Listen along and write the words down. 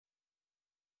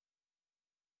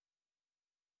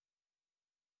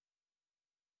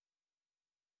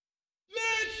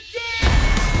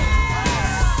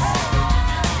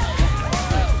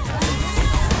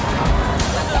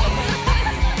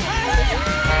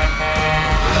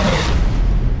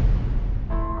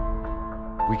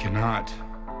We cannot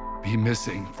be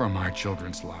missing from our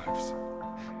children's lives.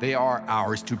 They are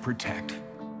ours to protect.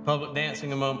 Public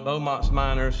dancing among Beaumont's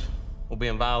minors will be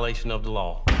in violation of the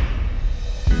law.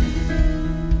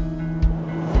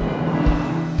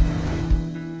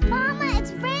 Mama,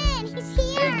 it's Ren. He's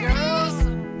here. Hey, girls.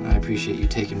 I appreciate you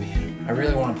taking me in. I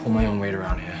really want to pull my own weight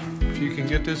around here. If you can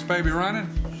get this baby running,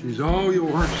 she's all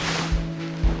yours.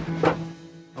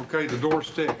 Okay, the door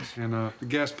sticks, and the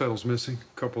gas pedal's missing.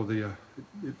 A couple of the,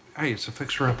 hey, it's a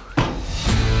fixer-upper.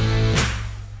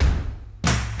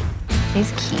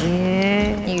 He's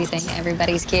cute. You think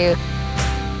everybody's cute.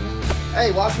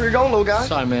 Hey, watch where you're going, little guy.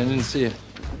 Sorry, man, I didn't see you.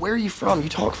 Where are you from? You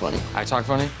talk funny. I talk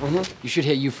funny? Mm-hmm. You should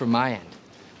hit you from my end.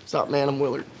 What's up, man? I'm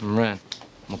Willard. I'm Ren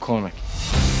MacCormack.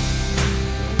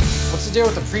 What's the deal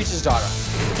with the preacher's daughter?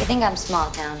 You think I'm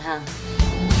small town, huh?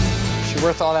 She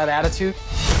worth all that attitude?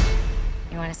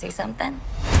 You want to see something?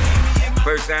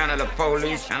 First sign of the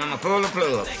police, and I'ma pull the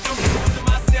plug.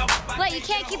 What, you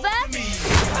can't keep up?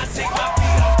 I take my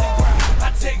feet off the ground.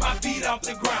 I take my feet off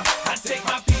the ground. I take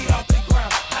my feet off the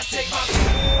ground. I take my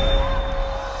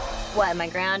feet. What, am I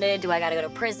grounded? Do I gotta go to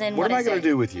prison? What am I gonna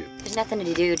do with you? There's nothing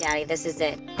to do, Daddy. This is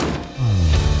it.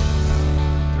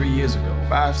 3 years ago.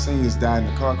 5 seniors died in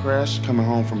a car crash coming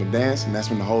home from a dance, and that's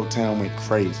when the whole town went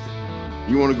crazy.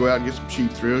 You want to go out and get some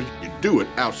cheap thrills? You do it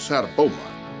outside of Beaumont.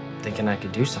 Thinking I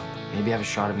could do something. Maybe have a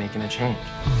shot at making a change.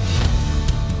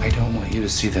 I don't want you to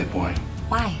see that boy.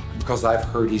 Why? Because I've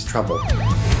heard he's trouble.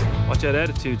 Watch that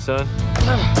attitude, son.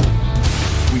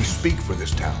 We speak for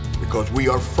this town because we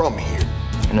are from here.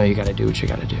 I know you gotta do what you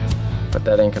gotta do, but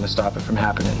that ain't gonna stop it from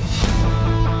happening.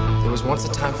 There was once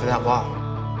a time for that law,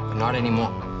 but not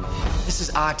anymore. This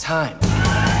is our time.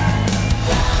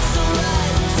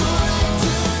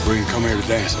 We can come here to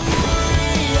dance.